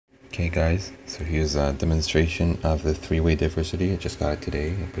Okay guys, so here's a demonstration of the three-way diversity. I just got it today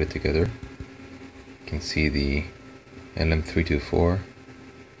and put it together. You can see the LM324,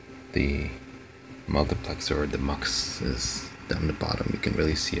 the multiplexer or the MUX is down the bottom. You can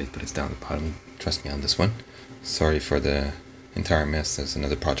really see it, but it's down the bottom. Trust me on this one. Sorry for the entire mess, there's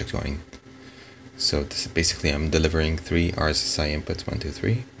another project going. So this is basically I'm delivering 3 RSSI inputs, 1, 2,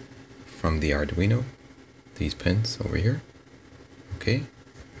 3, from the Arduino, these pins over here, okay?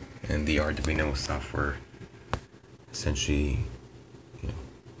 And the Arduino software essentially,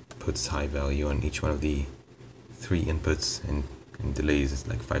 puts high value on each one of the 3 inputs and delays is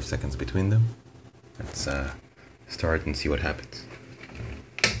like 5 seconds between them. Let's start and see what happens.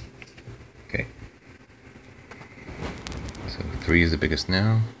 Okay. So 3 is the biggest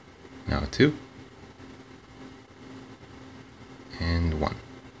now 2, and 1.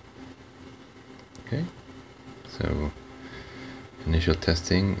 Okay. So initial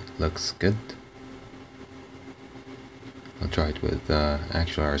testing looks good. I'll try it with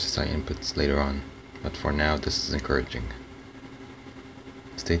actual RSSI inputs later on, but for now this is encouraging.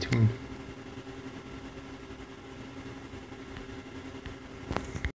 Stay tuned.